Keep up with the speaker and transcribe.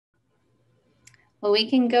Well, we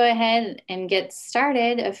can go ahead and get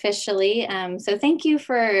started officially. So thank you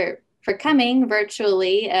for coming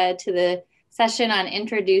virtually to the session on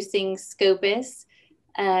introducing Scopus.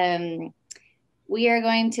 Um, we are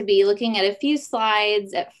going to be looking at a few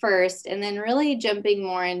slides at first and then really jumping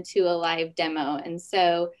more into a live demo. And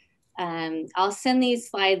so I'll send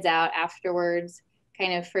these slides out afterwards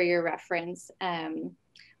kind of for your reference.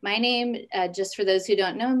 My name, just for those who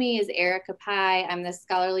don't know me, is Erica Pye. I'm the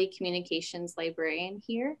Scholarly Communications Librarian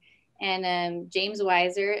here. And James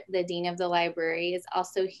Weiser, the Dean of the Library, is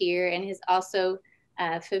also here and is also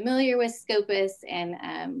familiar with Scopus,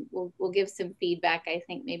 and we'll give some feedback, I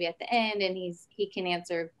think, maybe at the end, and he can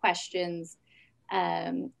answer questions.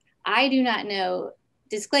 I do not know,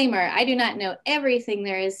 disclaimer, I do not know everything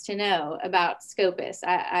there is to know about Scopus.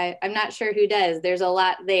 I'm not sure who does. There's a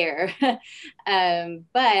lot there. But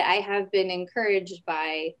I have been encouraged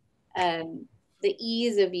by the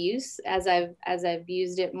ease of use as I've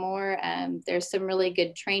used it more. There's some really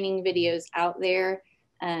good training videos out there.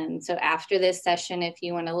 So after this session, if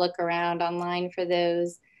you want to look around online for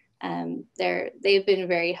those, they've been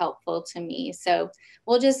very helpful to me. So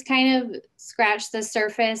we'll just kind of scratch the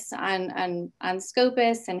surface on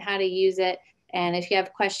Scopus and how to use it. And if you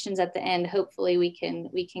have questions at the end, hopefully we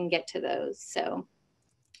can get to those. So,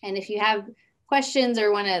 and if you have questions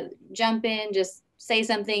or want to jump in, just say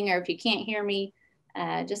something, or if you can't hear me,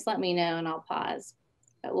 just let me know and I'll pause.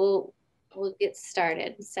 But we'll get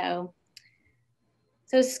started. So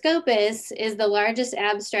Scopus is the largest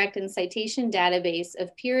abstract and citation database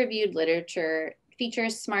of peer-reviewed literature. It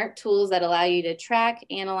features smart tools that allow you to track,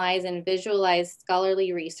 analyze, and visualize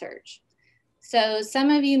scholarly research. So some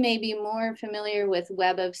of you may be more familiar with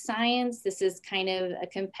Web of Science. This is kind of a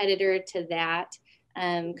competitor to that,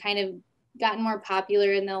 kind of gotten more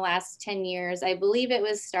popular in the last 10 years. I believe it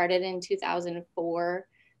was started in 2004.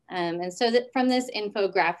 And so from this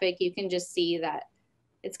infographic, you can just see that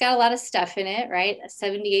it's got a lot of stuff in it, right?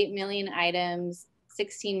 78 million items,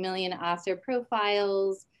 16 million author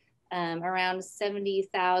profiles, around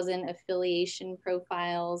 70,000 affiliation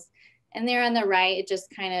profiles. And there on the right, it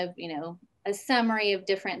just kind of, a summary of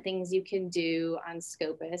different things you can do on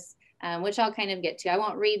Scopus, which I'll kind of get to. I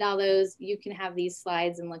won't read all those. You can have these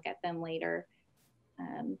slides and look at them later.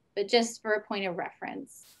 But just for a point of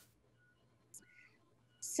reference.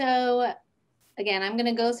 So again, I'm going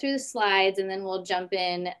to go through the slides and then we'll jump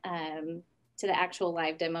in to the actual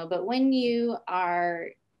live demo. But when you are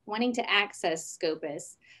wanting to access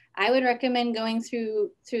Scopus, I would recommend going through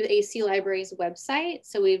the ACU Library's website.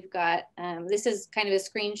 So we've got, this is kind of a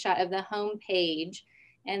screenshot of the home page,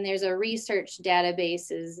 and there's a research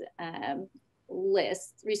databases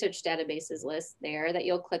list there that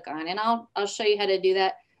you'll click on, and I'll show you how to do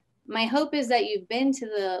that. My hope is that you've been to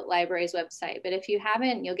the library's website, but if you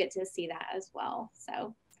haven't, you'll get to see that as well.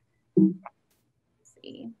 So let's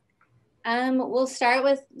see. We'll start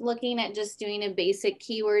with looking at just doing a basic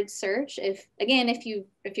keyword search.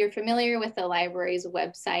 If you're familiar with the library's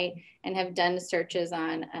website and have done searches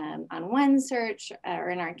on OneSearch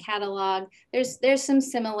or in our catalog, there's some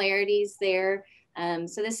similarities there.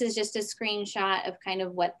 So this is just a screenshot of kind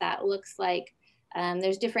of what that looks like.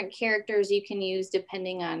 There's different characters you can use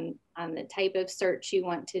depending on the type of search you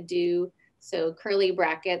want to do. So curly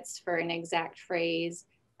brackets for an exact phrase,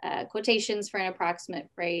 quotations for an approximate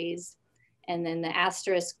phrase, and then the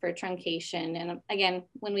asterisk for truncation. And again,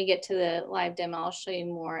 when we get to the live demo, I'll show you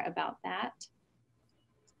more about that.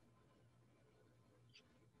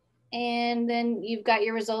 And then you've got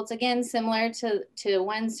your results, again, similar to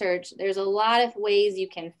OneSearch. There's a lot of ways you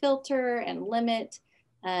can filter and limit.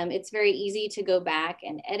 It's very easy to go back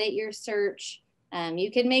and edit your search.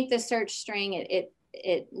 You can make the search string.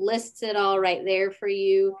 It lists it all right there for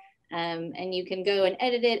you. And you can go and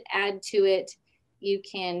edit it, add to it. You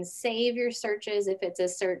can save your searches if it's a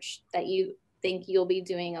search that you think you'll be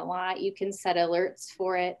doing a lot. You can set alerts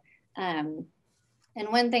for it. And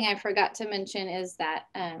one thing I forgot to mention is that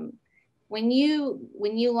when you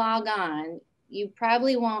log on, you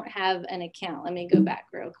probably won't have an account. Let me go back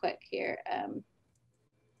real quick here.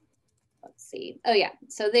 Let's see. Oh yeah.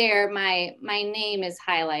 So there, my name is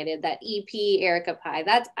highlighted, that EP Erica Pye.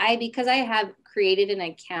 That's because I have created an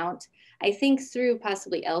account, I think through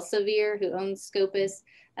possibly Elsevier, who owns Scopus.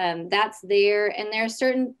 That's there. And there are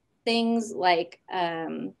certain things like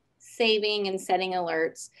saving and setting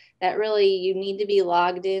alerts that really you need to be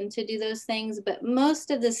logged in to do those things. But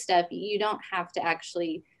most of the stuff you don't have to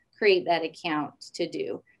actually create that account to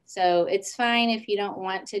do. So it's fine if you don't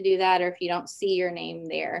want to do that or if you don't see your name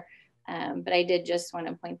there. But I did just want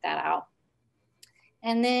to point that out.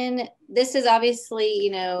 And then this is obviously,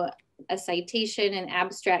 a citation and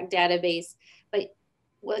abstract database. But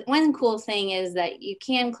one cool thing is that you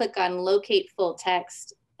can click on locate full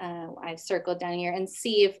text. I've circled down here and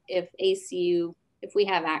see if ACU, if we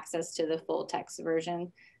have access to the full text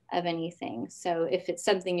version of anything. So if it's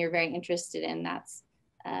something you're very interested in, that's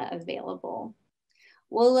available.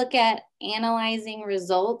 We'll look at analyzing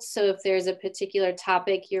results. So if there's a particular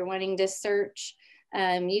topic you're wanting to search,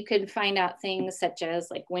 you could find out things such as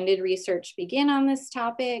like, when did research begin on this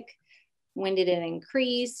topic? When did it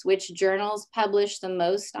increase? Which journals publish the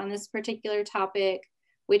most on this particular topic?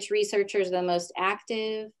 Which researchers are the most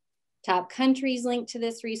active? Top countries linked to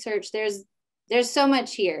this research. There's so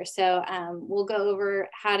much here. So we'll go over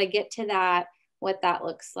how to get to that, what that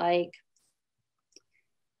looks like.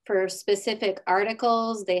 For specific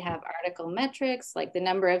articles, they have article metrics, like the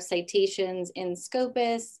number of citations in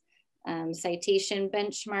Scopus, citation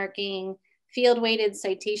benchmarking, field-weighted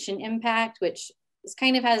citation impact, which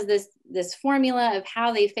kind of has this formula of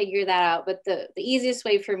how they figure that out. But the easiest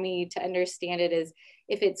way for me to understand it is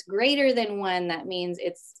if it's greater than 1, that means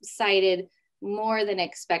it's cited more than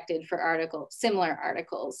expected for similar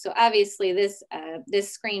articles. So obviously this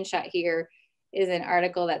screenshot here is an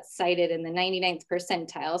article that's cited in the 99th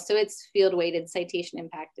percentile. So its field weighted citation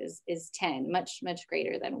impact is 10, much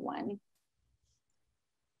greater than 1.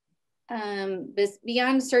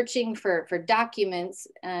 Beyond searching for documents,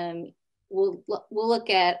 we'll look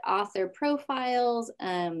at author profiles.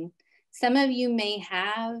 Some of you may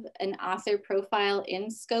have an author profile in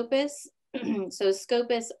Scopus. So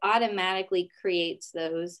Scopus automatically creates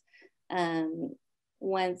those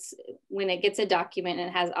when it gets a document and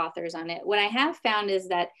it has authors on it. What I have found is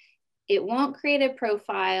that it won't create a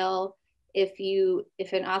profile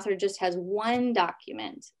if an author just has 1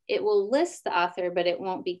 document. It will list the author, but it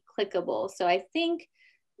won't be clickable. So I think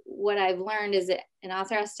what I've learned is that an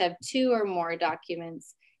author has to have 2 or more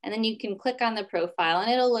documents, and then you can click on the profile and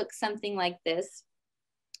it'll look something like this.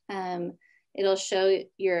 It'll show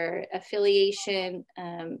your affiliation.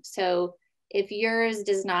 So if yours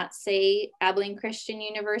does not say Abilene Christian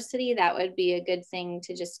University, that would be a good thing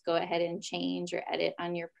to just go ahead and change or edit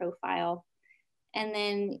on your profile. And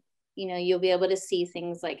then, you'll be able to see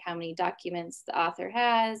things like how many documents the author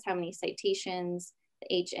has, how many citations,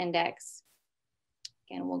 the H index.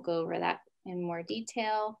 Again, we'll go over that in more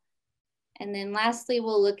detail. And then lastly,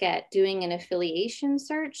 we'll look at doing an affiliation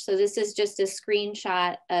search. So this is just a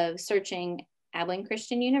screenshot of searching Abilene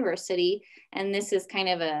Christian University. And this is kind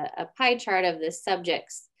of a pie chart of the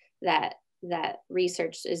subjects that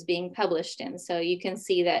research is being published in. So you can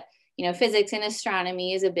see that, physics and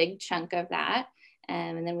astronomy is a big chunk of that.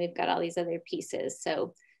 And then we've got all these other pieces.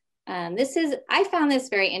 So I found this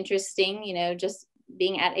very interesting, just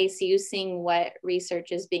being at ACU, seeing what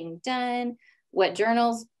research is being done, what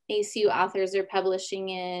journals ACU authors are publishing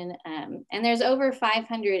in. And there's over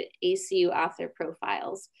 500 ACU author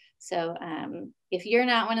profiles. So if you're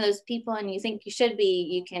not one of those people and you think you should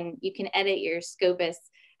be, you can edit your Scopus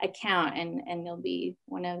account and you'll be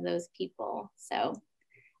one of those people. So,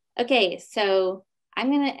 okay, so I'm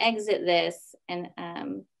gonna exit this and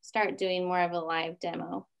start doing more of a live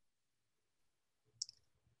demo.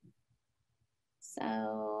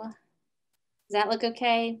 So does that look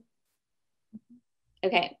okay?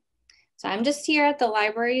 Okay, so I'm just here at the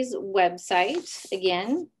library's website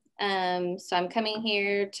again. So I'm coming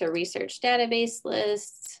here to research database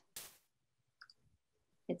lists.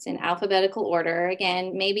 It's in alphabetical order.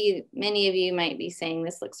 Again, maybe many of you might be saying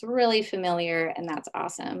this looks really familiar, and that's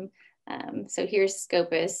awesome. So here's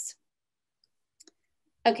Scopus.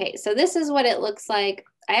 Okay, so this is what it looks like.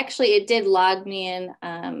 It did log me in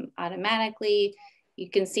automatically. You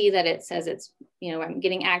can see that it says it's, I'm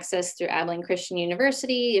getting access through Abilene Christian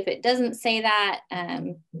University. If it doesn't say that,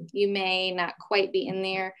 you may not quite be in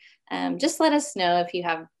there. Just let us know if you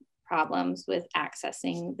have problems with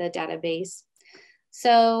accessing the database.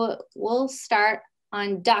 So we'll start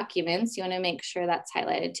on documents. You want to make sure that's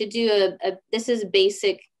highlighted. To do this is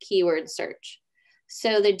basic keyword search.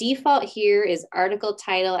 So the default here is article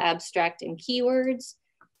title, abstract, and keywords.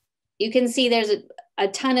 You can see there's a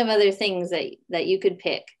ton of other things that you could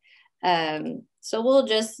pick. So we'll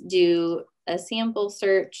just do a sample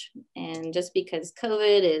search, and just because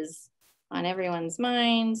COVID is on everyone's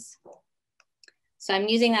minds. So I'm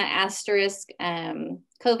using that asterisk,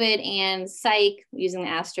 COVID and psych, using the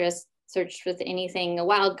asterisk, search with anything, a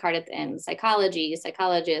wild card at the end, psychology,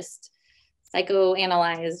 psychologist,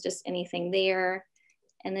 psychoanalyze, just anything there.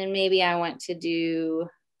 And then maybe I want to do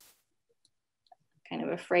kind of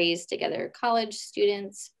a phrase together, college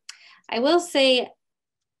students. I will say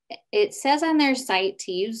it says on their site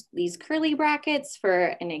to use these curly brackets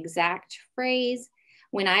for an exact phrase.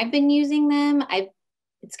 When I've been using them,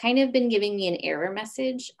 it's kind of been giving me an error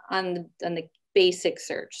message on the basic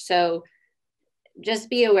search. So just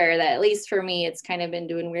be aware that, at least for me, it's kind of been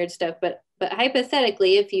doing weird stuff. But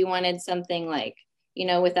hypothetically, if you wanted something like, you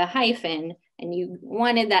know, with a hyphen, and you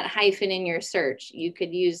wanted that hyphen in your search, you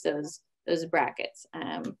could use those brackets.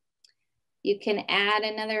 You can add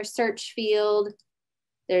another search field.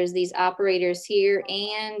 There's these operators here.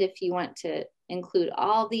 And if you want to include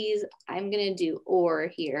all these, I'm going to do or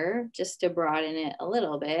here just to broaden it a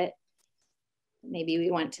little bit. Maybe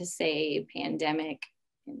we want to say pandemic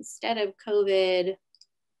instead of COVID.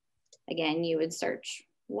 Again, you would search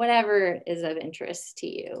whatever is of interest to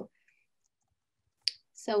you.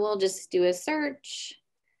 So we'll just do a search.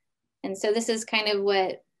 And so this is kind of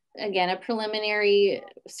what, again, a preliminary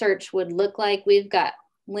search would look like. We've got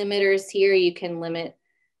limiters here. You can limit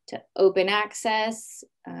to open access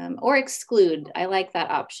or exclude. I like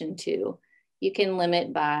that option too. You can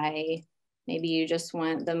limit by, maybe you just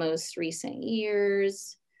want the most recent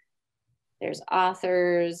years. There's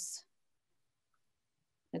authors.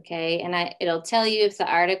 Okay, and it'll tell you if the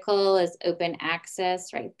article is open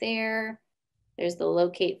access right there. There's the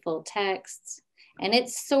locate full texts, and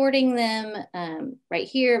it's sorting them right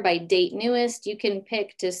here by date newest. You can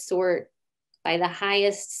pick to sort by the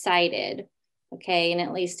highest cited. Okay, and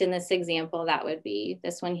at least in this example, that would be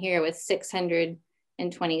this one here with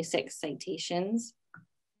 626 citations.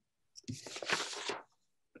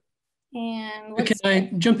 And can I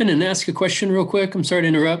jump in and ask a question real quick? I'm sorry to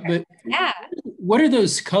interrupt, but yeah, what are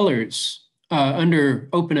those colors under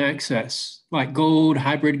open access, like gold,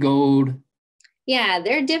 hybrid gold? Yeah,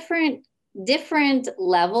 they're different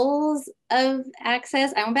levels of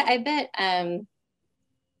access. I bet,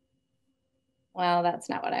 well, that's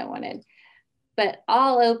not what I wanted, but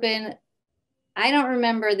all open, I don't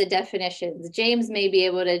remember the definitions. James may be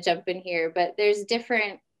able to jump in here, but there's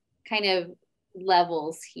different kind of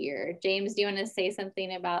levels here. James, do you want to say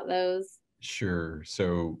something about those? Sure.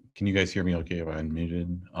 So can you guys hear me okay if I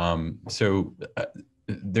unmuted?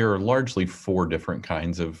 There are largely 4 different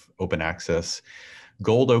kinds of open access.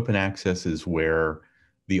 Gold open access is where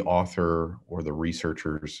the author or the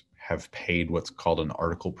researchers have paid what's called an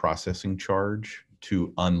article processing charge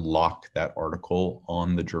to unlock that article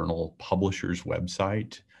on the journal publisher's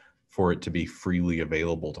website for it to be freely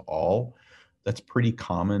available to all. That's pretty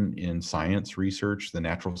common in science research, the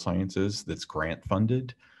natural sciences, that's grant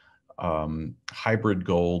funded. Hybrid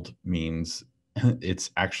gold means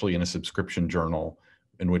it's actually in a subscription journal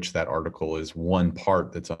in which that article is one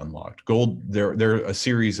part that's unlocked. Gold, there are a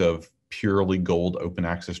series of purely gold open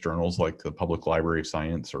access journals like the Public Library of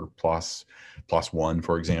Science or PLOS One,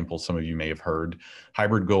 for example, some of you may have heard.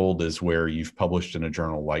 Hybrid gold is where you've published in a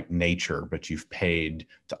journal like Nature, but you've paid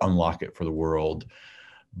to unlock it for the world.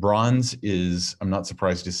 Bronze is, I'm not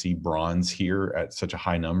surprised to see bronze here at such a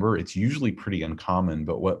high number. It's usually pretty uncommon,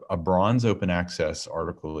 but what a bronze open access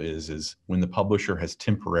article is when the publisher has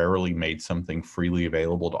temporarily made something freely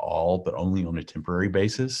available to all, but only on a temporary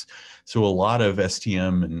basis. So a lot of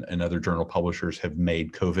STM and other journal publishers have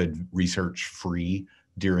made COVID research free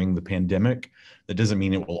during the pandemic. That doesn't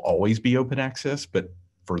mean it will always be open access, but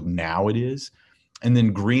for now it is. And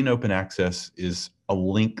then green open access is a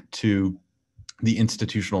link to the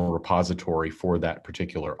institutional repository for that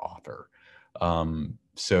particular author.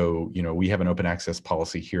 So, you know, we have an open access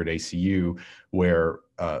policy here at ACU where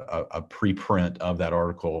a preprint of that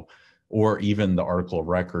article or even the article of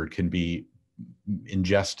record can be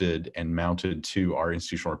ingested and mounted to our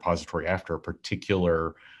institutional repository after a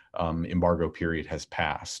particular embargo period has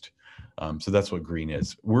passed. So that's what green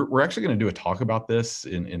is. We're actually going to do a talk about this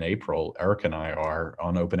in April. Eric and I are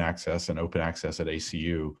on open access and open access at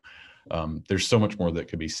ACU. There's so much more that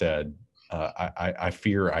could be said. I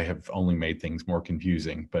fear I have only made things more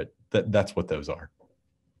confusing, but that's what those are.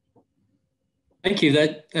 Thank you.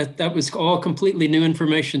 That was all completely new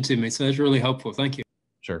information to me, so that's really helpful. Thank you.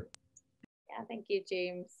 Sure. Yeah, thank you,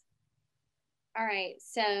 James. All right,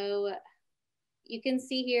 so you can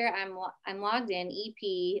see here I'm logged in,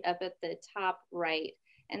 EP up at the top right,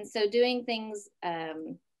 and so doing things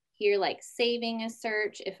here like saving a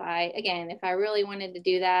search. If I really wanted to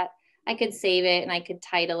do that, I could save it and I could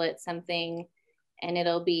title it something and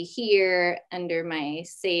it'll be here under my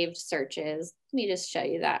saved searches. Let me just show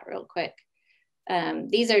you that real quick.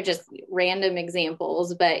 These are just random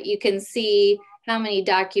examples, but you can see how many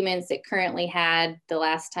documents it currently had the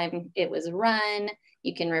last time it was run.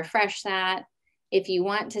 You can refresh that. If you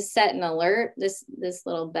want to set an alert, this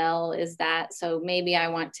little bell is that. So maybe I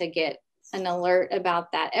want to get an alert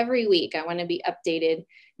about that every week. I want to be updated,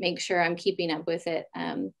 make sure I'm keeping up with it.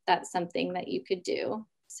 That's something that you could do.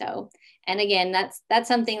 So, and again, that's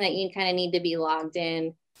something that you kind of need to be logged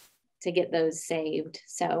in to get those saved.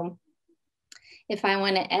 So if I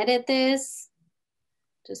want to edit this,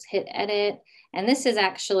 just hit edit. And this is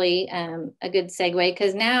actually a good segue,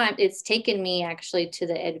 because now it's taken me actually to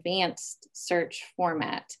the advanced search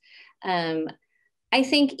format. I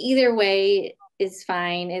think either way is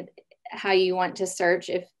fine. How you want to search.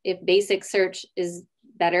 If basic search is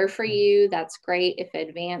better for you, that's great. If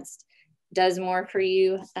advanced does more for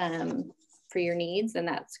you, for your needs, then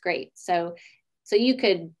that's great. So you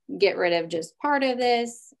could get rid of just part of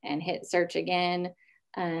this and hit search again,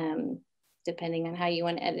 depending on how you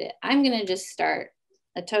want to edit it. I'm going to just start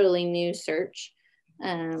a totally new search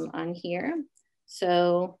on here.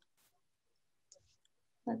 So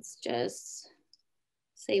let's just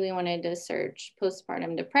say we wanted to search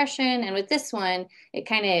postpartum depression. And with this one, it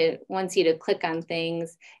kind of wants you to click on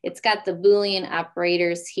things. It's got the Boolean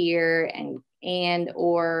operators here and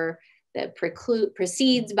or that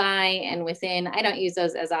precedes by and within. I don't use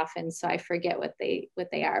those as often, so I forget what they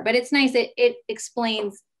are. But it's nice. It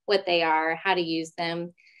explains what they are, how to use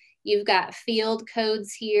them. You've got field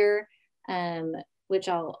codes here, which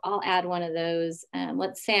I'll add one of those.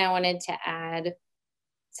 Let's say I wanted to add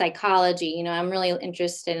psychology. You know, I'm really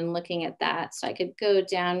interested in looking at that. So I could go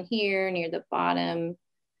down here near the bottom.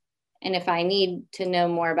 And if I need to know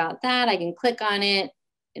more about that, I can click on it.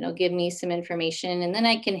 It'll give me some information. And then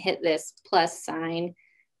I can hit this plus sign.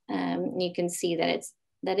 You can see that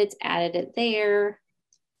it's added it there.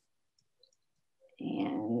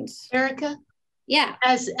 And Erica? Yeah.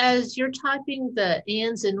 As you're typing the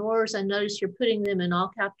ands and ors, I notice you're putting them in all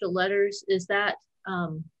capital letters. Is that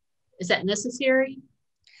necessary?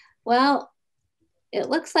 Well, it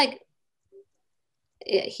looks like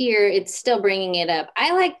here it's still bringing it up.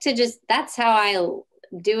 I like to that's how I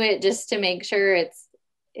do it, just to make sure it's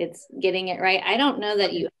getting it right. I don't know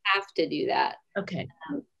that you have to do that. Okay.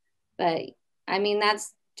 But I mean,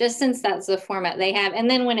 that's just since that's the format they have. And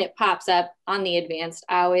then when it pops up on the advanced,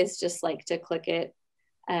 I always just like to click it.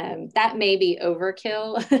 That may be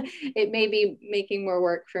overkill. It may be making more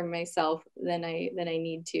work for myself than I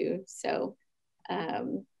need to. So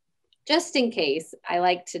just in case, I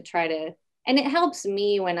like to try to, and it helps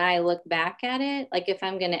me when I look back at it, like if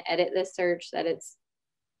I'm going to edit this search, that it's,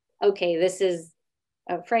 okay, this is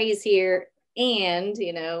a phrase here, and,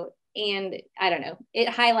 you know, and I don't know, it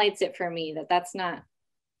highlights it for me that that's not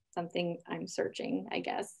something I'm searching, I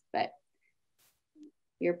guess, but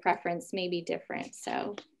your preference may be different.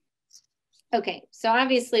 So, okay, so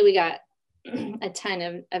obviously we got a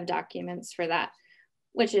ton of documents for that,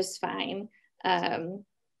 which is fine.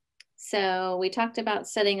 So we talked about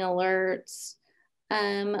setting alerts.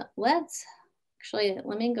 Let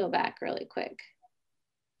me go back really quick.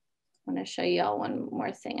 I want to show you all one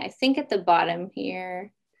more thing. I think at the bottom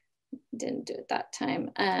here, didn't do it that time.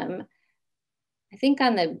 I think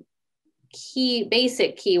on the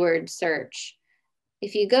basic keyword search,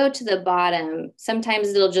 if you go to the bottom, sometimes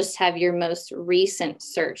it'll just have your most recent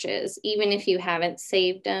searches, even if you haven't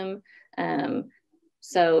saved them.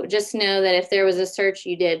 So just know that if there was a search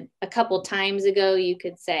you did a couple times ago, you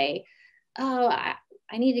could say, oh,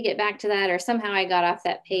 I need to get back to that, or somehow I got off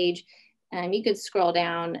that page. You could scroll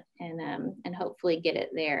down and hopefully get it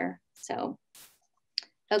there. So,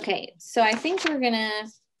 okay, so I think we're gonna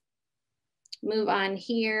move on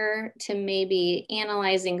here to maybe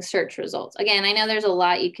analyzing search results. Again, I know there's a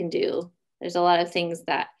lot you can do. There's a lot of things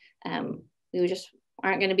that we just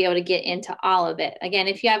aren't going to be able to get into all of it. Again,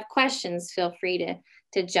 if you have questions, feel free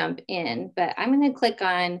to jump in, but I'm going to click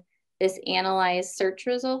on this analyze search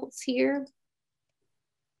results here.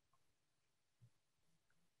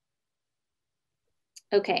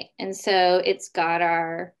 Okay, and so it's got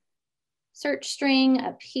our search string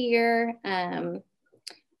up here. And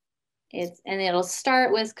it'll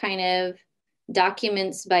start with kind of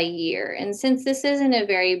documents by year. And since this isn't a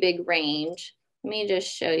very big range, let me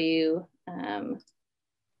just show you, let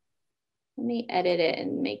me edit it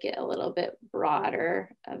and make it a little bit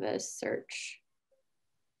broader of a search,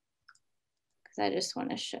 because I just want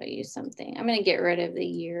to show you something. I'm going to get rid of the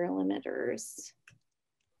year limiters.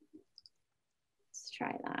 Let's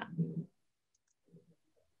try that.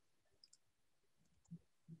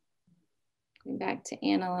 Going back to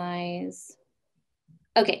analyze.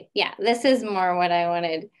 Okay, yeah, this is more what I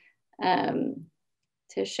wanted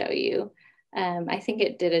to show you. I think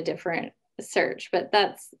it did a different search, but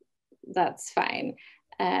that's fine.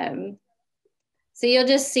 So you'll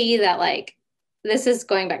just see that, like, this is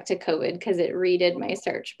going back to COVID because it redid my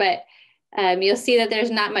search, but you'll see that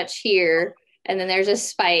there's not much here, and then there's a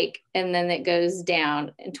spike, and then it goes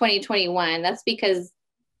down in 2021. That's because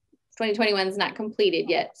 2021 is not completed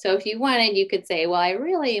yet. So if you wanted, you could say, well, I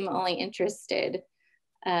really am only interested,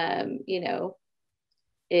 you know,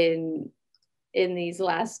 in these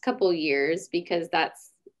last couple years, because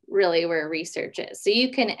that's really where research is. So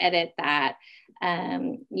you can edit that.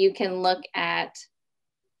 You can look at,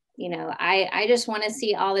 you know, I just want to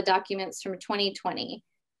see all the documents from 2020,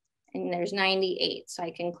 and there's 98. So I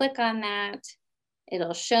can click on that.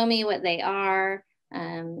 It'll show me what they are.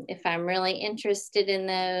 If I'm really interested in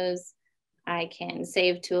those, I can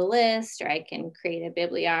save to a list, or I can create a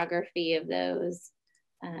bibliography of those.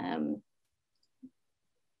 Go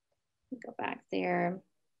back there.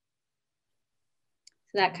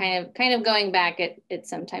 So that kind of going back, it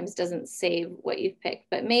sometimes doesn't save what you've picked,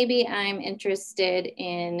 but maybe I'm interested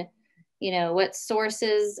in, you know, what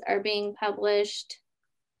sources are being published.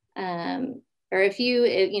 Or if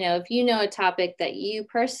you know a topic that you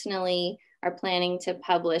personally are planning to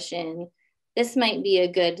publish in, this might be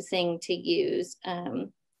a good thing to use,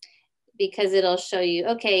 because it'll show you,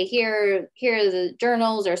 okay, here are the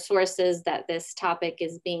journals or sources that this topic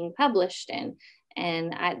is being published in.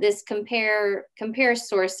 And this compare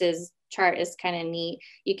sources chart is kind of neat.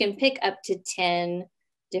 You can pick up to 10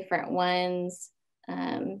 different ones.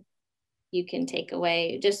 You can take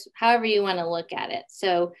away, just however you want to look at it.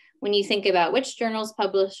 So when you think about which journals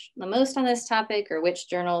publish the most on this topic, or which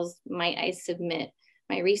journals might I submit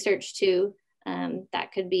my research to,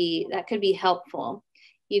 that could be helpful.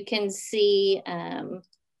 You can see,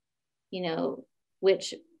 you know,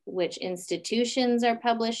 which institutions are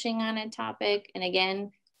publishing on a topic. And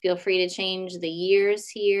again, feel free to change the years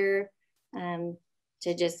here,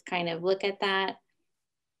 to just kind of look at that.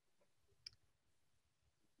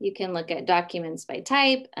 You can look at documents by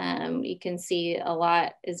type. You can see a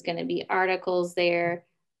lot is going to be articles there,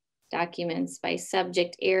 documents by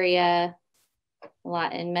subject area, a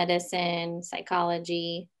lot in medicine,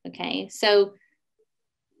 psychology. Okay, so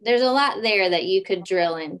there's a lot there that you could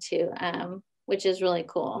drill into, which is really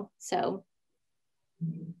cool. So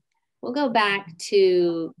we'll go back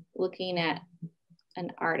to looking at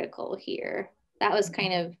an article here. That was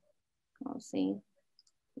kind of, let's see,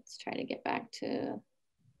 let's try to get back to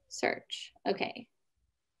search. Okay.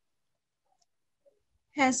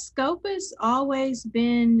 Has Scopus always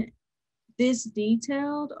been this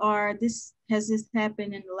detailed, or has this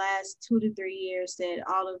happened in the last 2 to 3 years that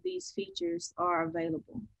all of these features are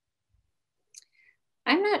available?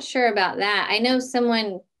 I'm not sure about that. I know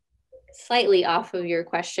someone, slightly off of your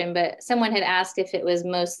question, but someone had asked if it was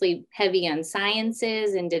mostly heavy on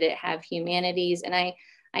sciences and did it have humanities? And I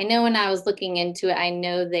know when I was looking into it, I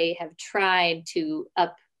know they have tried to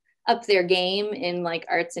up their game in like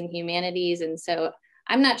arts and humanities. And so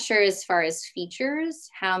I'm not sure as far as features,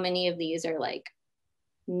 how many of these are like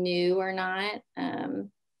new or not.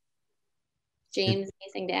 James,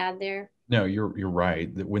 anything to add there? No, you're right.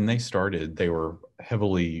 When they started, they were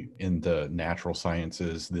heavily in the natural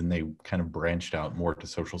sciences. Then they kind of branched out more to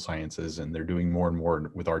social sciences, and they're doing more and more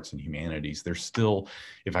with arts and humanities. They're still,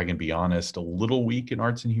 if I can be honest, a little weak in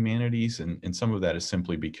arts and humanities. And some of that is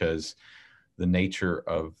simply because the nature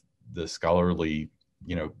of the scholarly,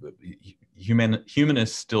 you know,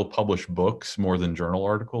 humanists still publish books more than journal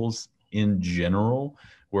articles in general.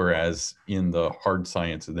 Whereas in the hard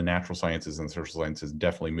sciences, the natural sciences and social sciences,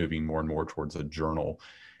 definitely moving more and more towards a journal.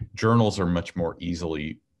 Journals are much more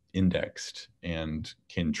easily indexed and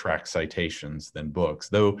can track citations than books.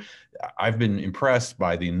 Though I've been impressed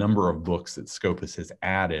by the number of books that Scopus has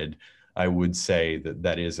added. I would say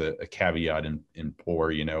that is a caveat in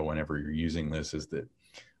poor, you know, whenever you're using this, is that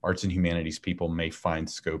arts and humanities people may find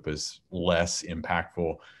Scopus less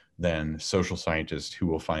impactful than social scientists, who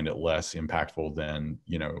will find it less impactful than,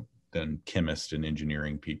 you know, than chemists and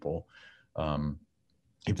engineering people,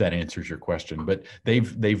 if that answers your question. But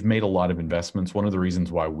they've made a lot of investments. One of the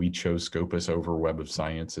reasons why we chose Scopus over Web of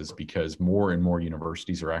Science is because more and more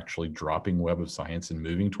universities are actually dropping Web of Science and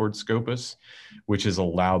moving towards Scopus, which has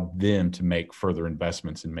allowed them to make further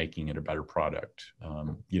investments in making it a better product.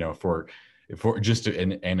 You know, for just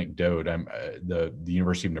an anecdote, the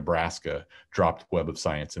University of Nebraska dropped Web of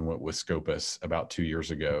Science and went with Scopus about 2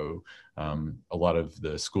 years ago. A lot of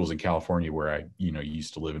the schools in California where I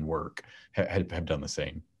used to live and work have done the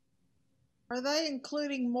same. Are they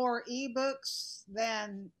including more ebooks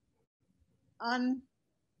than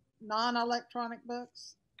non-electronic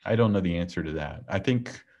books? I don't know the answer to that. I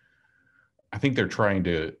think they're trying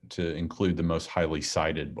to include the most highly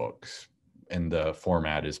cited books, and the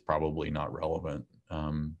format is probably not relevant,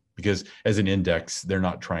 because as an index, they're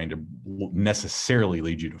not trying to necessarily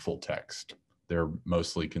lead you to full text. They're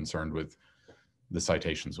mostly concerned with the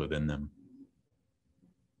citations within them.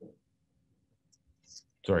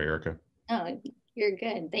 Sorry, Erica. Oh, you're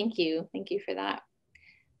good. Thank you. Thank you for that.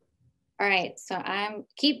 All right, so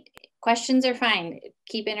questions are fine.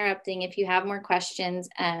 Keep interrupting if you have more questions.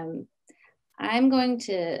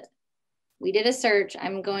 We did a search.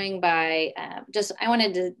 I'm going by, I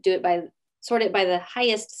wanted to do it by, sort it by the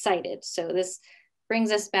highest cited. So this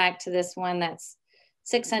brings us back to this one that's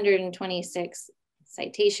 626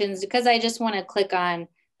 citations, because I just want to click on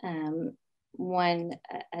one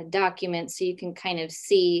document so you can kind of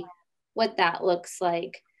see what that looks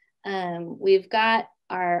like. We've got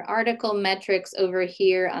our article metrics over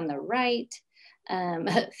here on the right.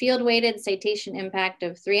 Field weighted citation impact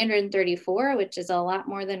of 334, which is a lot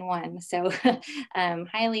more than one. So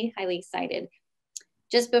highly, highly cited.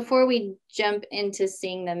 Just before we jump into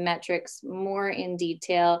seeing the metrics more in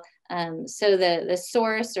detail, so the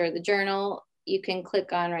source or the journal, you can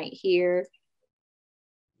click on right here.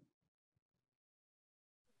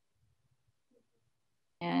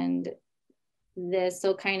 And this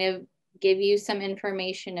will kind of give you some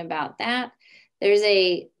information about that. There's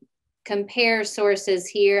a compare sources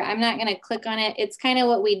here. I'm not going to click on it. It's kind of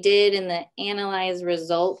what we did in the analyze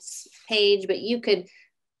results page, but you could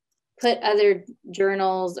put other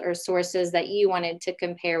journals or sources that you wanted to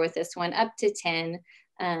compare with this one, up to 10,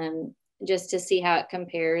 just to see how it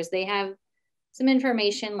compares. They have some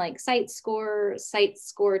information like site score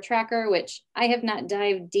tracker, which I have not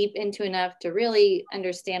dived deep into enough to really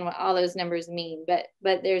understand what all those numbers mean, but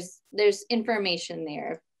there's information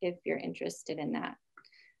there if you're interested in that.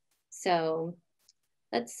 So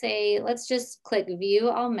let's just click view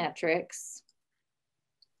all metrics,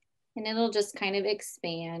 and it'll just kind of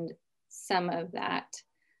expand some of that.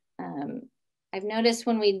 I've noticed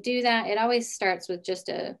when we do that, it always starts with just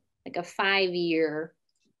a 5-year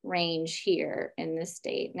range here in this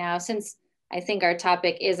state. Now, since I think our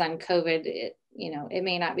topic is on COVID, it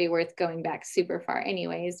may not be worth going back super far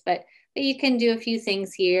anyways, but you can do a few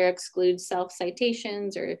things here, exclude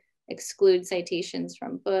self-citations or exclude citations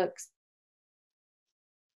from books.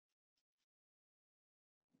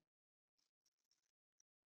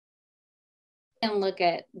 And look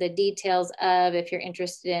at the details of, if you're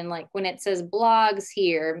interested in, like when it says blogs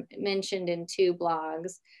here, mentioned in 2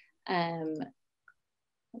 blogs,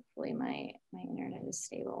 hopefully my internet is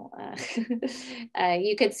stable.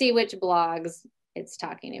 You could see which blogs it's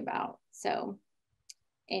talking about. So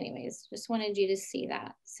anyways, just wanted you to see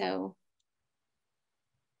that. So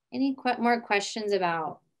any more questions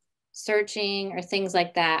about searching or things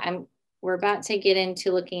like that? We're about to get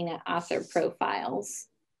into looking at author profiles.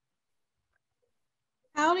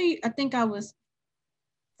 I think I was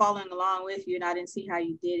following along with you and I didn't see how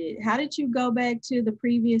you did it. How did you go back to the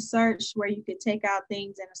previous search where you could take out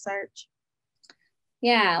things in a search?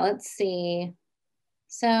 Yeah, let's see.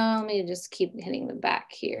 So let me just keep hitting the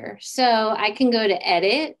back here. So I can go to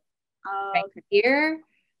edit right here.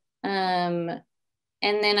 And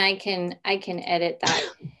then I can edit that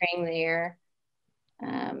string there.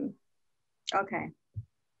 Okay.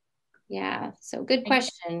 Yeah, so good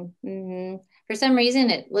question. For some reason,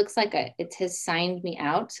 it looks like it has signed me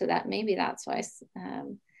out. So maybe that's why,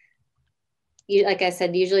 like I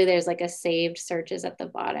said, usually there's like a saved searches at the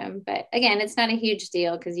bottom. But again, it's not a huge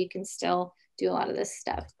deal because you can still do a lot of this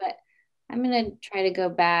stuff. But I'm going to try to go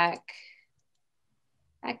back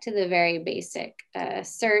to the very basic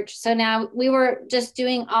search. So now we were just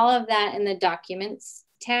doing all of that in the documents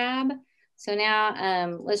tab. So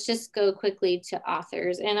now let's just go quickly to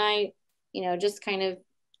authors. And I just kind of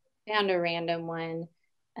found a random one.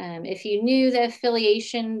 If you knew the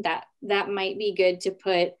affiliation, that might be good to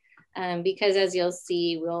put, because as you'll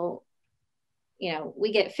see,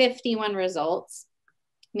 we get 51 results,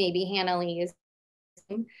 maybe Hannah Lee is.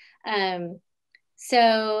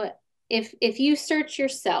 So if you search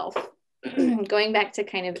yourself, going back to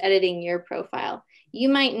kind of editing your profile, you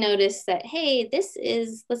might notice that, hey, this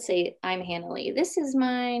is, let's say I'm Hannah Lee, this is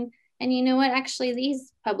mine. And you know what, actually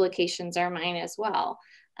these publications are mine as well.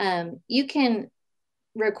 You can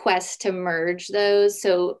request to merge those.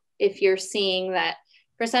 So if you're seeing that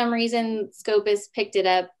for some reason Scopus picked it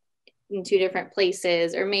up in 2 different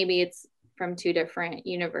places, or maybe it's from 2 different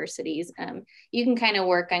universities, you can kind of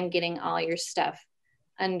work on getting all your stuff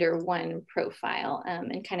under one profile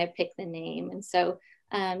and kind of pick the name. And so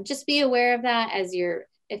just be aware of that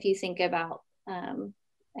if you think about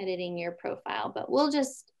editing your profile. But we'll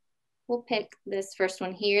pick this first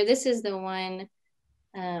one here. This is the one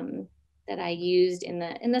that I used in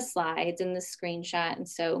the slides, in the screenshot. And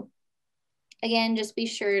so again, just be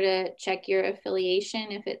sure to check your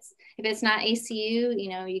affiliation. If it's not ACU,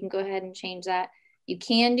 you can go ahead and change that. You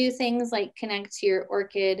can do things like connect to your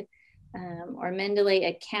ORCID or Mendeley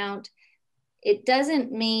account. it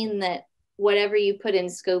doesn't mean that whatever you put in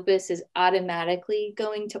Scopus is automatically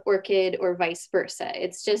going to ORCID or vice versa.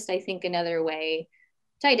 It's just, I think, another way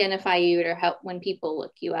to identify you or help when people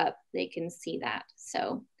look you up, they can see that.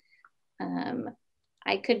 So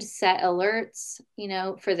I could set alerts, you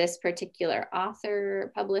know, for this particular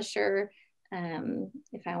author, publisher,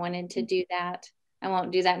 if I wanted to do that. I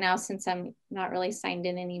won't do that now since I'm not really signed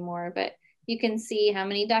in anymore, but you can see how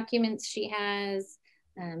many documents she has,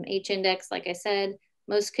 H-index, like I said,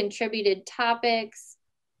 most contributed topics,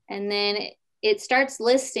 and then it starts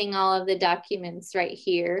listing all of the documents right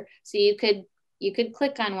here. So you could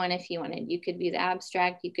click on one if you wanted. You could view the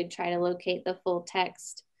abstract. You could try to locate the full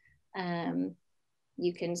text.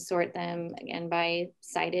 You can sort them again by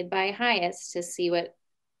cited by highest to see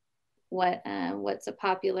what's a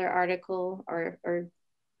popular article or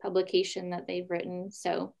publication that they've written.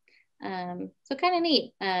 So so kind of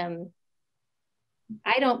neat.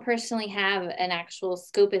 I don't personally have an actual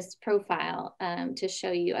Scopus profile to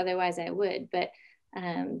show you, otherwise I would, but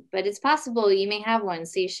it's possible you may have one,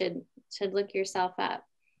 so you should look yourself up.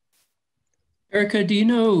 Erica, do you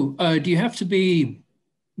know, do you have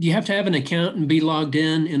to have an account and be logged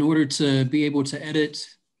in order to be able to edit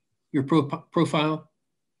your profile?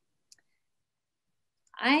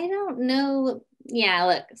 I don't know. Yeah,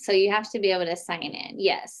 look, so you have to be able to sign in.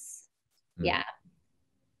 Yes. Yeah.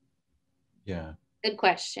 Yeah. Good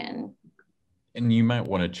question. And you might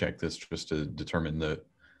want to check this just to determine that,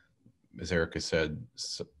 as Erica said,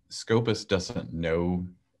 Scopus doesn't know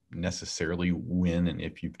necessarily when and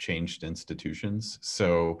if you've changed institutions.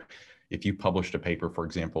 So if you published a paper, for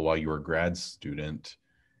example, while you were a grad student,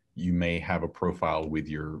 you may have a profile with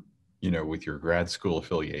your, you know, with your grad school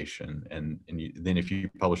affiliation. And then if you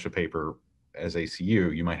publish a paper as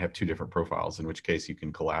ACU, you might have two different profiles, in which case you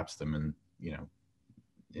can collapse them and, you know,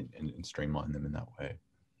 and streamline them in that way.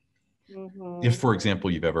 Mm-hmm. If, for example,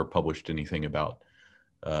 you've ever published anything about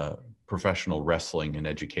professional wrestling and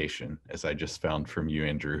education, as I just found from you,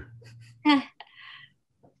 Andrew.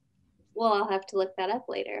 Well, I'll have to look that up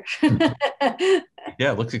later.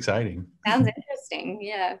 Yeah, it looks exciting. Sounds interesting.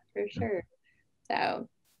 Yeah, for sure. So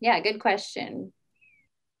yeah, good question.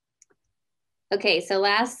 Okay, so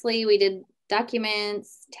lastly, we did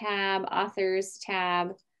documents tab, authors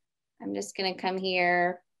tab. I'm just going to come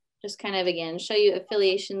here, just kind of again, show you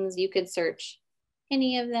affiliations. You could search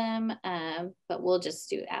any of them, but we'll just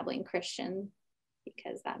do Abilene Christian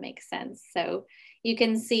because that makes sense. So you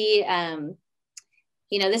can see,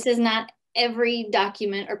 you know, this is not every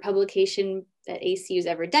document or publication that ACU's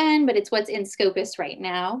ever done, but it's what's in Scopus right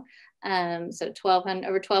now. So over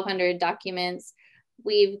 1,200 documents.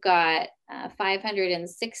 We've got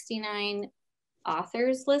 569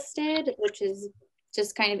 authors listed, which is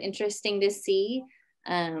just kind of interesting to see.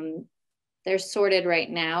 They're sorted right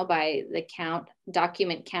now by the count,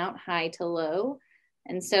 document count, high to low.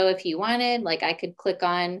 And so if you wanted, like I could click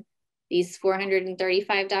on these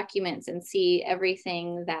 435 documents and see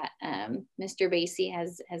everything that Mr. Basie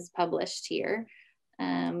has published here.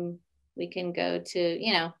 We can go to,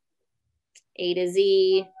 you know, A to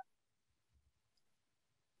Z,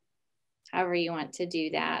 however you want to do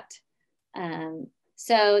that.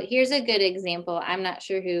 So here's a good example. I'm not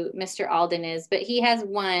sure who Mr. Alden is, but he has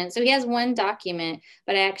one. So he has one document,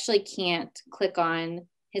 but I actually can't click on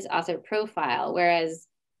his author profile. Whereas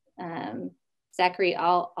Zachary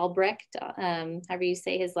Albrecht, however you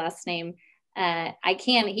say his last name, I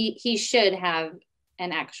can. He should have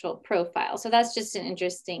an actual profile. So that's just an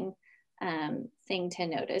interesting thing to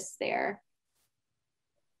notice there.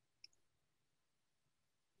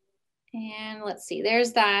 And let's see,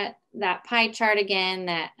 there's that pie chart again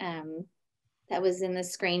that that was in the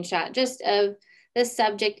screenshot, just of the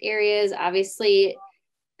subject areas, obviously,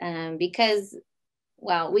 because,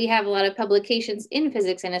 well, we have a lot of publications in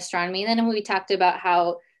physics and astronomy. And then we talked about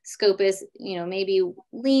how Scopus, you know, maybe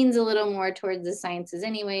leans a little more towards the sciences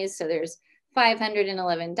anyways. So there's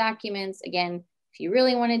 511 documents. Again, if you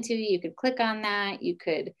really wanted to, you could click on that. You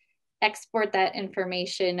could export that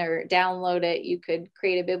information or download it. You could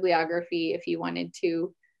create a bibliography if you wanted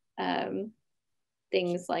to,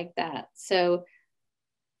 things like that. So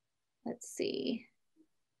let's see,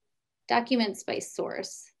 documents by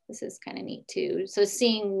source. This is kind of neat too. So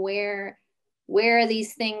seeing where are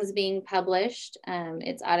these things being published,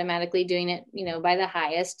 it's automatically doing it, you know, by the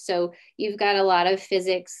highest. So you've got a lot of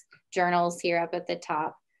physics journals here up at the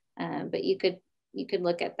top, but you could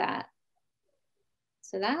look at that.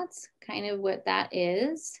 So that's kind of what that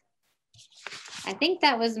is. I think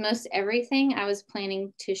that was most everything I was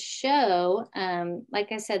planning to show.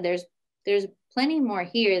 Like I said, there's plenty more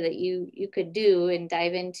here that you could do and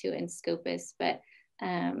dive into in Scopus, but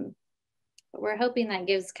but we're hoping that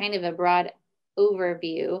gives kind of a broad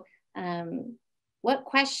overview. What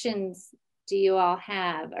questions do you all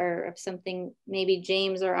have, or if something maybe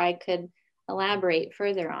James or I could elaborate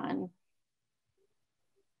further on?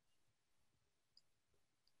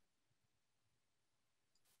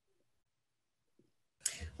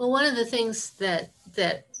 Well, one of the things that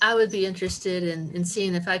I would be interested in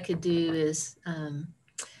seeing if I could do is,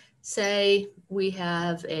 say we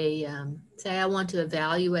have a, say I want to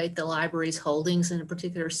evaluate the library's holdings in a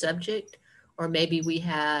particular subject, or maybe we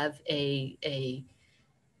have a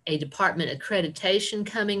department accreditation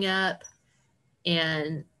coming up,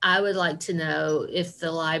 and I would like to know if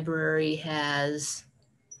the library has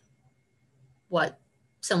what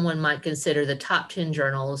someone might consider the top 10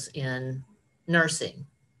 journals in nursing.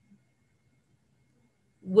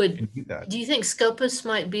 Do you think Scopus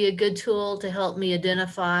might be a good tool to help me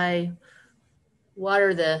identify what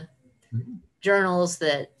are the journals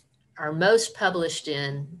that are most published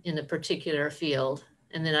in a particular field?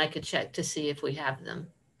 And then I could check to see if we have them.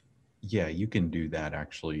 Yeah, you can do that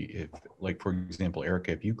actually. If, like, for example,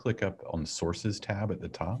 Erica, if you click up on the sources tab at the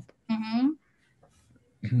top,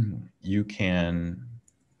 you can,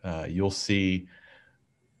 you'll see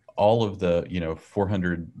all of the,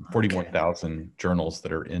 441,000 journals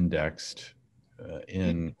that are indexed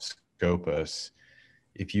in Scopus.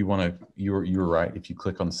 If you want to, you're right. If you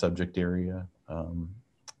click on the subject area,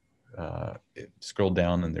 scroll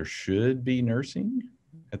down, and there should be nursing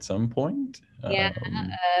at some point. Yeah.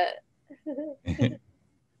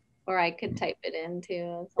 Or I could type it in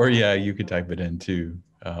too. Or yeah, you could type it in too.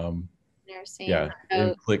 Nursing. Yeah,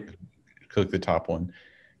 and click the top one,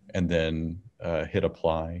 and then hit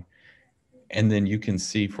apply. And then you can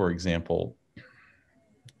see, for example,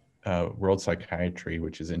 World Psychiatry,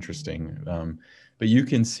 which is interesting. But you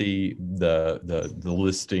can see the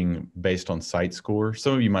listing based on site score.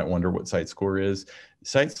 Some of you might wonder what site score is.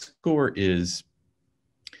 Site score is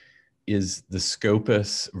the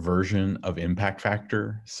Scopus version of impact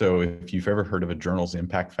factor. So if you've ever heard of a journal's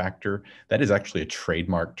impact factor, that is actually a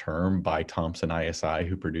trademark term by Thomson ISI,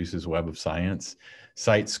 who produces Web of Science.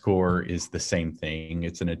 Site score is the same thing.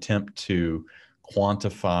 It's an attempt to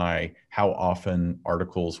quantify how often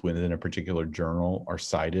articles within a particular journal are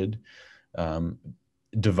cited,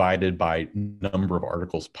 divided by number of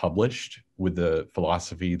articles published, with the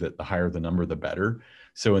philosophy that the higher the number, the better.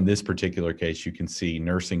 So in this particular case, you can see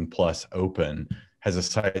Nursing Plus Open has a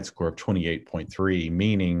site score of 28.3,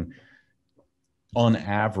 meaning on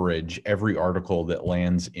average, every article that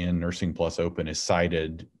lands in Nursing Plus Open is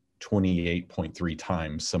cited 28.3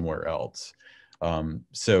 times somewhere else.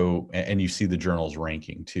 So, and you see the journal's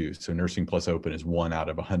ranking too. So Nursing Plus Open is 1 out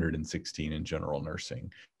of 116 in general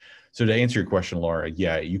nursing. So to answer your question, Laura,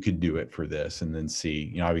 yeah, you could do it for this and then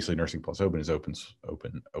see, obviously Nursing Plus Open is open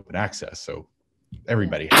access. So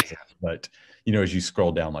everybody has it. But, as you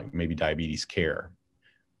scroll down, like maybe diabetes care,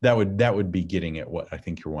 that would be getting at what I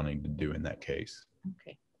think you're wanting to do in that case.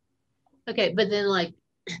 Okay. But then like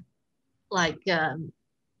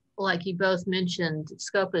you both mentioned,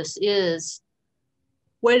 Scopus is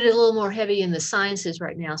weighted a little more heavy in the sciences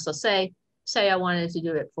right now. So say I wanted to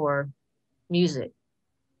do it for music.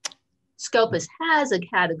 Scopus has a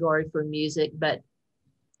category for music, but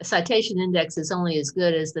a citation index is only as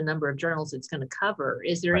good as the number of journals it's going to cover.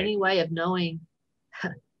 Is there any way of knowing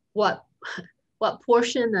what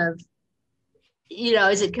portion of,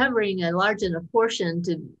 is it covering a large enough portion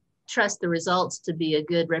to trust the results to be a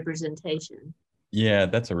good representation? Yeah,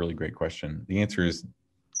 that's a really great question. The answer is,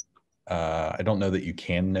 I don't know that you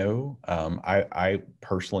can know. I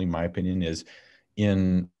personally, my opinion is,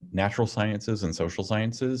 in natural sciences and social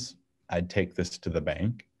sciences, I'd take this to the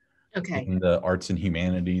bank. Okay. In the arts and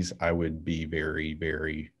humanities, I would be very,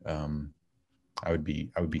 very, I would be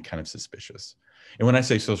kind of suspicious. And when I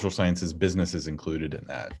say social sciences, business is included in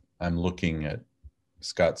that. I'm looking at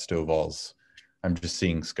Scott Stovall's, I'm just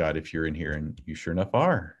seeing, Scott, if you're in here, and you sure enough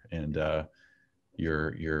are. And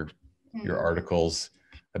your articles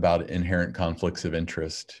about inherent conflicts of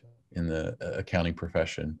interest in the accounting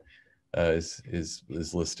profession is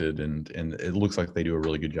listed, and it looks like they do a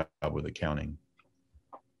really good job with accounting.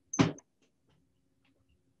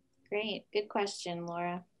 Great, good question,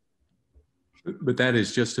 Laura. But that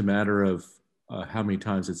is just a matter of how many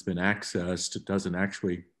times it's been accessed. It doesn't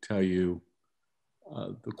actually tell you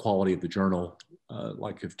the quality of the journal.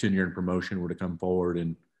 Like if tenure and promotion were to come forward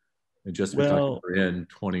and just because we're in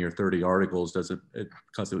 20 or 30 articles,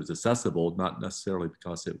 because it was accessible, not necessarily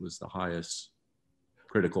because it was the highest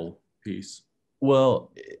critical piece.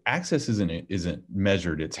 Well, access isn't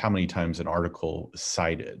measured. It's how many times an article is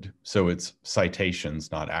cited. So it's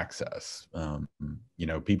citations, not access. You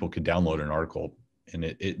know, people could download an article,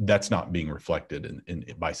 and that's not being reflected in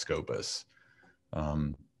by Scopus.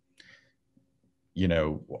 You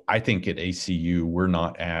know, I think at ACU we're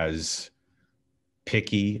not as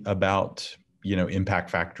picky about, you know, impact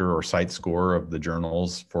factor or site score of the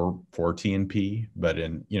journals for TNP, but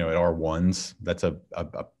in, you know, at R1s, that's a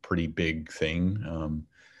pretty big thing.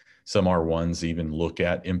 Some R1s even look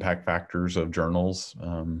at impact factors of journals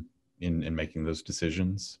in making those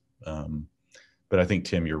decisions. But I think,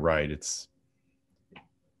 Tim, you're right. It's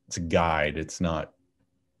a guide. It's not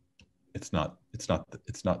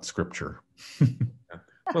scripture.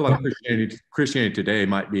 Well, like Christianity Today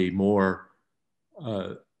might be more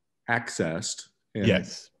accessed, and,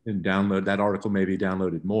 yes, and that article may be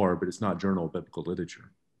downloaded more, but it's not Journal of Biblical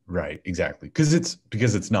Literature. Right, exactly. Because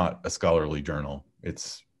it's not a scholarly journal.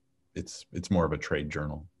 It's more of a trade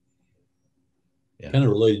journal. Yeah. Kind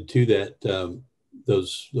of related to that,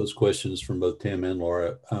 those questions from both Tim and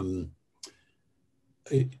Laura.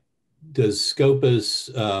 Does Scopus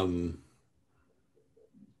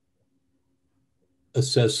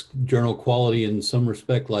assess journal quality in some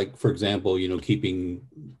respect? Like, for example, you know, keeping,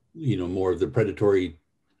 you know, more of the predatory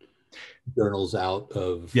journals out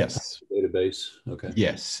of the database? Okay.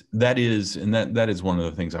 Yes, that is one of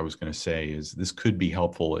the things I was going to say, is this could be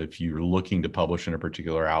helpful if you're looking to publish in a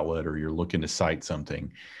particular outlet or you're looking to cite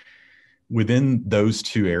something. Within those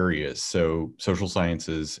two areas, so social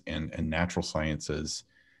sciences and natural sciences,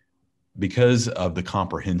 because of the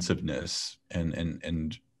comprehensiveness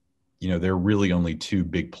and you know, there are really only two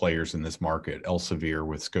big players in this market, Elsevier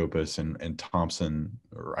with Scopus and Thomson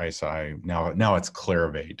or ISI. Now it's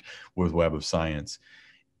Clarivate with Web of Science.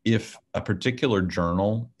 If a particular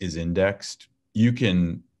journal is indexed, you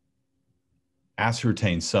can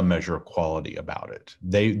ascertain some measure of quality about it.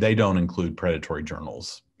 They don't include predatory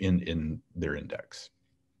journals in their index.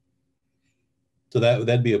 So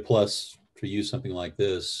that'd be a plus to use something like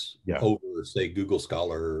this, yeah, over, say, Google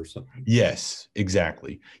Scholar or something. Yes,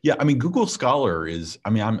 exactly. Yeah, I mean, Google Scholar is, I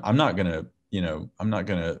mean, I'm not gonna, you know, I'm not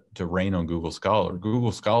gonna rain on Google Scholar.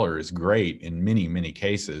 Google Scholar is great in many, many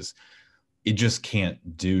cases. It just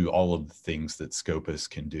can't do all of the things that Scopus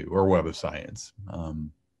can do, or Web of Science.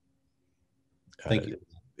 Thank you.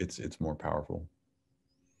 It's more powerful.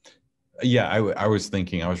 Yeah, I was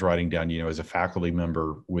thinking, I was writing down, you know, as a faculty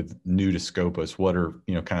member with new to Scopus, what are,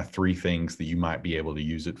 you know, kind of 3 things that you might be able to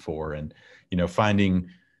use it for? And, you know, finding,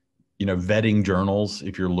 you know, vetting journals,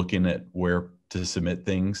 if you're looking at where to submit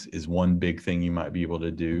things, is one big thing you might be able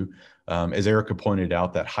to do. As Erica pointed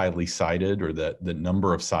out, that highly cited, or the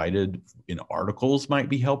number of cited in articles might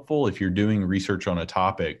be helpful if you're doing research on a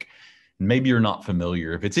topic. Maybe you're not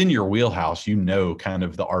familiar. If it's in your wheelhouse, you know kind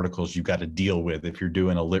of the articles you've got to deal with if you're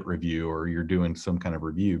doing a lit review or you're doing some kind of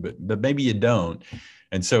review, but maybe you don't.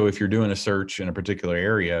 And so if you're doing a search in a particular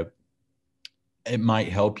area, it might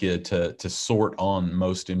help you to sort on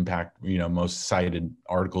most impact, you know, most cited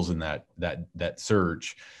articles in that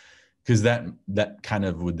search, because that kind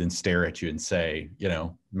of would then stare at you and say, you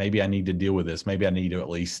know, maybe I need to deal with this. Maybe I need to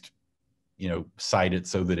at least, you know, cite it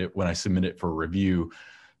so that when I submit it for review,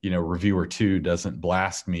 you know, reviewer 2 doesn't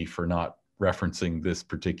blast me for not referencing this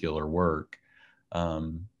particular work.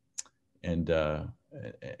 And then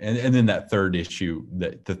that third issue,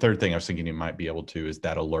 the third thing I was thinking you might be able to is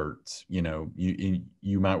that alerts. You know,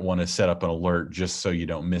 you might want to set up an alert just so you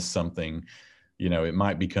don't miss something. You know, it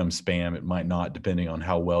might become spam, it might not, depending on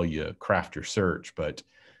how well you craft your search. But,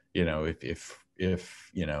 you know, if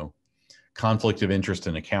you know, conflict of interest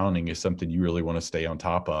in accounting is something you really want to stay on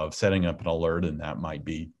top of, setting up an alert, and that might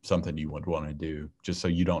be something you would want to do, just so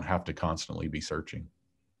you don't have to constantly be searching.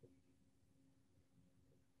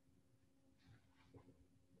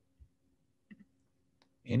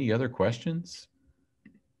 Any other questions?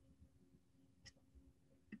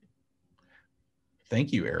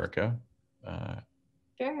 Thank you, Erica.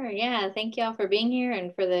 Sure, yeah. Thank you all for being here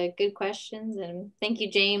and for the good questions. And thank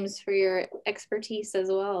you, James, for your expertise as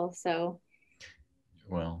well. So,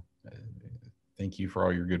 well, thank you for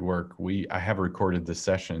all your good work. I have recorded this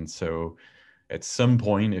session, so at some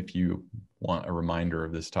point, if you want a reminder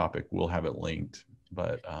of this topic, we'll have it linked.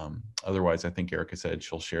 But otherwise, I think Erica said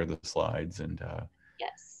she'll share the slides. And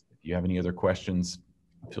yes, if you have any other questions,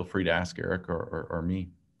 feel free to ask Eric or me.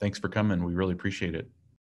 Thanks for coming. We really appreciate it.